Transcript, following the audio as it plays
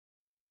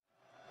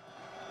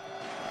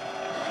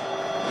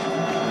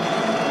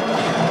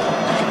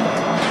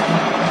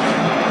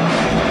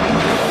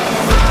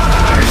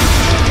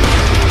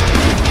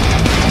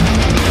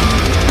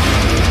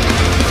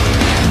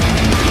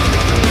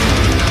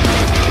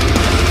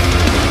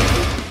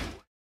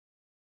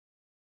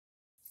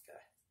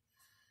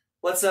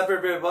What's up,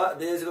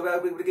 everybody?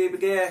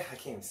 I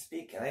can't even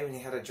speak. I haven't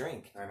even had a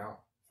drink. I know.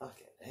 Fuck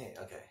it. Hey,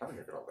 okay. I've been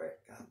drinking all day.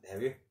 God,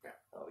 have you? Yeah.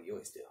 Oh, you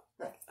always do.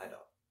 Yeah. I don't.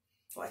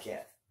 Well, I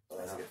can't.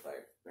 Otherwise I get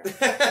fired.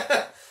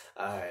 Yeah.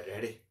 Alright,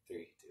 ready? 3,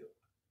 2.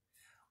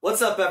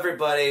 What's up,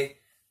 everybody?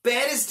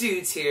 Baddest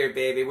Dudes here,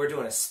 baby. We're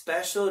doing a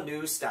special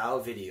new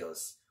style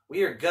videos.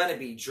 We are gonna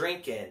be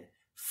drinking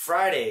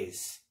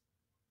Fridays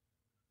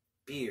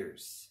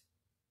beers.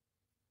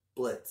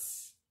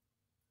 Blitz.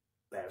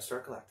 Baddest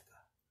Galactica.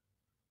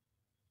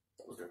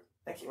 That was good.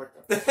 Thank you. I like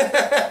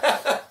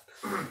that.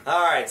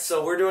 Alright,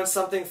 so we're doing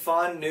something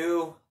fun,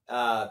 new,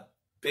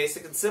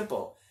 basic and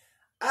simple.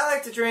 I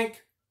like to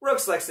drink,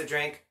 Rooks likes to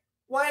drink.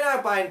 Why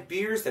not buy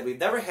beers that we've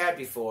never had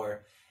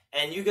before,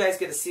 and you guys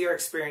get to see our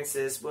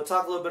experiences. We'll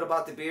talk a little bit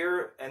about the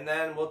beer, and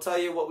then we'll tell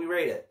you what we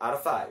rate it out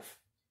of 5.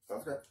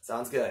 Sounds good.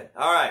 Sounds good.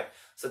 Alright,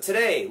 so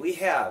today we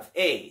have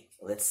a,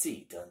 let's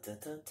see, dun, dun,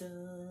 dun,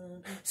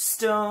 dun,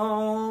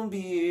 Stone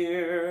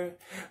Beer.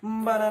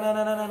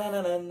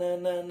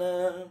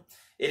 Ba-da-da-da-da-da-da-da-da-da.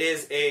 It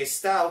is a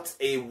stout,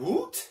 a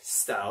Woot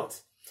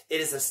stout. It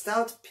is a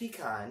stout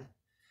pecan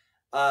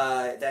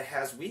that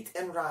has wheat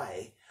and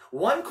rye,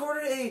 1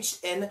 quarter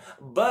aged in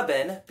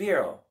bourbon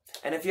barrel.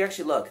 And if you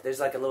actually look, there's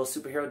like a little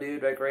superhero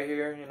dude right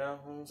here, you know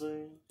what I'm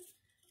saying?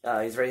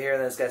 He's right here,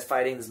 and this guy's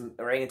fighting this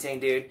orangutan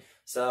dude.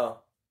 So,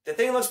 the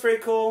thing looks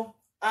pretty cool.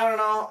 I don't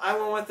know, I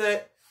went with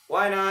it.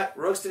 Why not?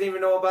 Rooks didn't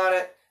even know about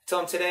it.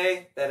 Told him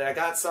today that I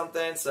got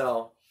something,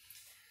 so.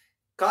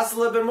 Costs a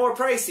little bit more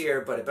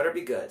pricier, but it better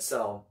be good,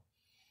 so.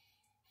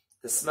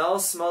 The smell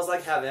smells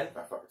like heaven.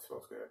 That fucking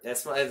smells good. That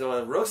smells.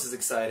 Rooks is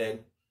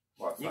excited.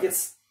 Well, You can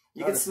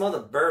smell the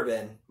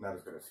bourbon. Not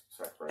as good as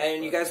sex, right?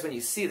 And you guys, when you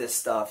see this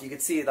stuff, you can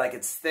see like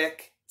it's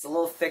thick. It's a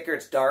little thicker.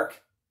 It's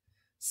dark.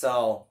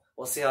 So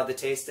we'll see how the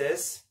taste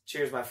is.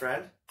 Cheers, my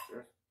friend.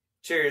 Cheers.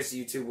 Cheers,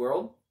 YouTube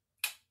world.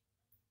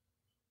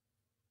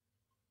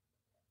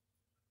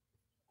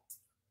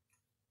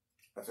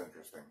 That's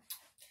interesting.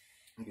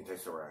 You can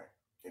taste the rye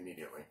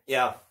immediately.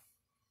 Yeah,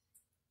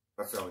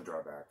 That's the only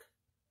drawback.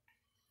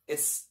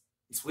 it's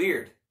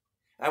weird.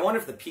 I wonder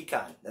if the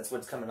pecan, that's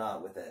what's coming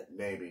out with it.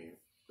 Maybe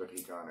the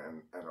pecan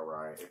and the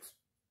rye.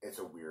 It's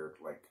a weird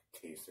like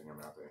taste in your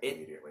mouth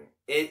immediately.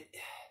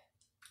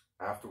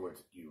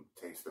 Afterwards, you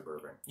taste the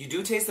bourbon. You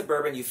do taste the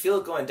bourbon. You feel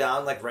it going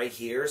down like right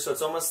here. So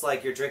it's almost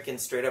like you're drinking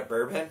straight up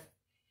bourbon.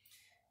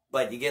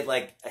 But you get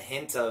like a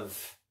hint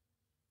of,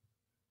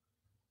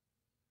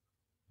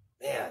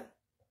 man,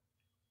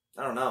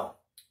 I don't know.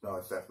 No,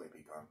 it's definitely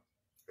pecan.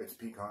 It's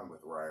pecan with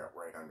rye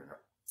right under it.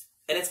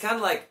 And it's kind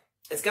of like,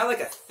 it's got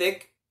like a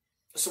thick,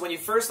 so when you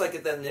first like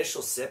get the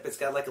initial sip, it's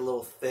got like a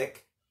little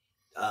thick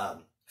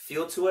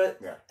feel to it.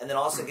 Yeah. And then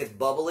also gets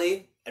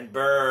bubbly and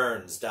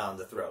burns down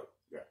the throat.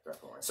 Yeah,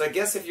 definitely. So I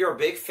guess if you're a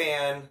big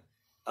fan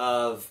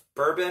of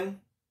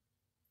bourbon,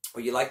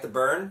 or you like the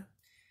burn,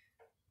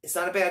 it's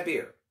not a bad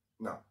beer.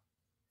 No.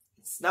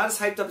 It's not as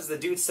hyped up as the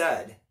dude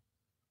said,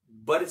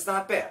 but it's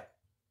not bad.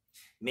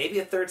 Maybe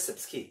a third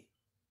sip's key.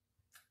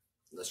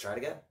 Let's try it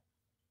again.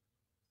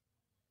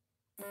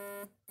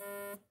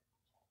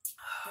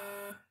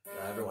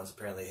 Everyone's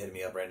apparently hitting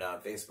me up right now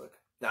on Facebook.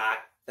 Nah,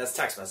 that's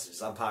text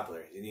messages. I'm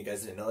popular. You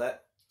guys didn't know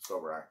that? So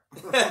rye.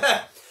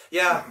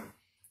 Yeah.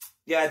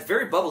 Yeah, it's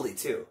very bubbly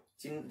too.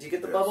 Do you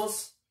get the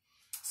bubbles?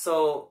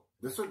 So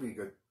This would be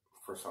good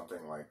for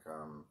something like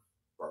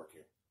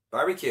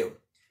barbecue.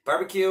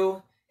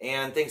 Barbecue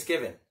and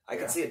Thanksgiving. I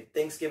can Yeah. see a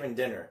Thanksgiving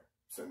dinner.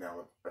 Sitting down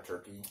with a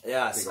turkey.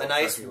 Yes, Big a old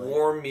nice turkey leg.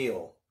 warm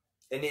meal.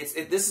 And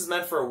this is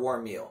meant for a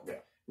warm meal. Yeah.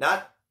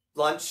 Not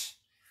lunch,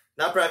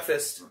 not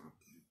breakfast,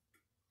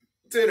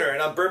 dinner,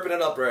 and I'm burping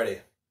it up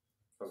already.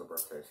 How's a burp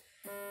taste?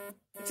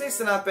 It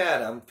tastes not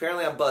bad.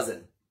 Apparently I'm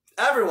buzzing.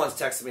 Everyone's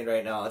texting me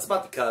right now. It's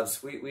about the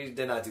Cubs. We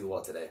did not do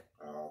well today.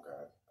 Oh,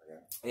 God.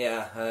 Again.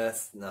 Yeah,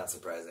 that's not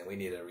surprising. We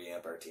need to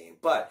reamp our team.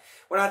 But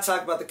we're not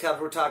talking about the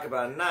Cubs. We're talking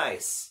about a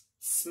nice,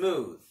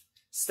 smooth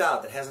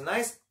stout that has a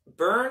nice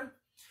burn.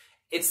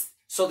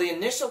 So the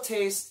initial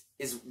taste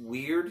is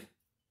weird.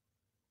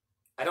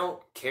 I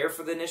don't care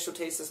for the initial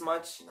taste as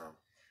much. No.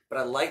 But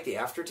I like the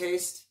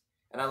aftertaste,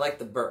 and I like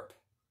the burp.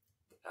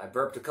 I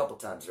burped a couple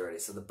times already,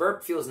 so the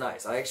burp feels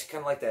nice. I actually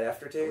kind of like that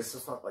aftertaste.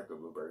 It's not like the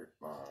blueberry.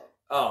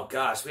 Oh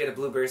gosh, we had a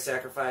blueberry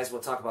sacrifice.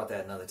 We'll talk about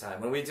that another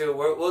time. When we do,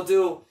 we'll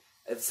do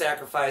a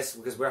sacrifice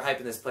because we're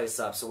hyping this place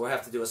up, so we'll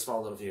have to do a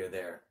small little video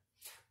there.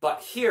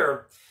 But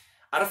here,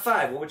 out of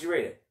 5, what would you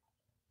rate it?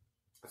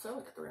 I'd say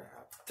like a 3.5.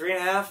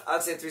 3.5?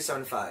 I'd say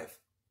 3.75.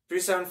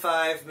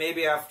 3.75.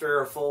 Maybe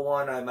after a full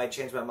one, I might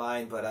change my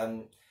mind, but I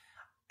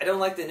don't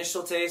like the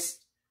initial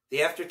taste.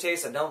 The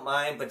aftertaste, I don't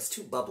mind, but it's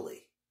too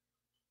bubbly.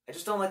 I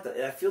just don't like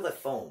I feel the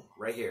foam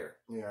right here.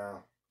 Yeah.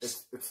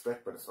 It's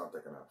thick, but it's not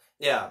thick enough.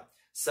 Yeah.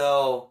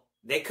 So,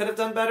 they could have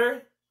done better.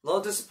 A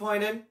little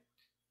disappointed,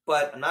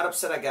 but I'm not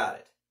upset I got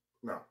it.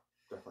 No,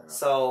 definitely not.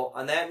 So,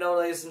 on that note,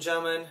 ladies and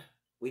gentlemen,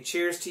 we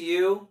cheers to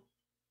you,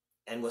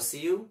 and we'll see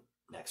you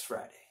next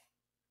Friday.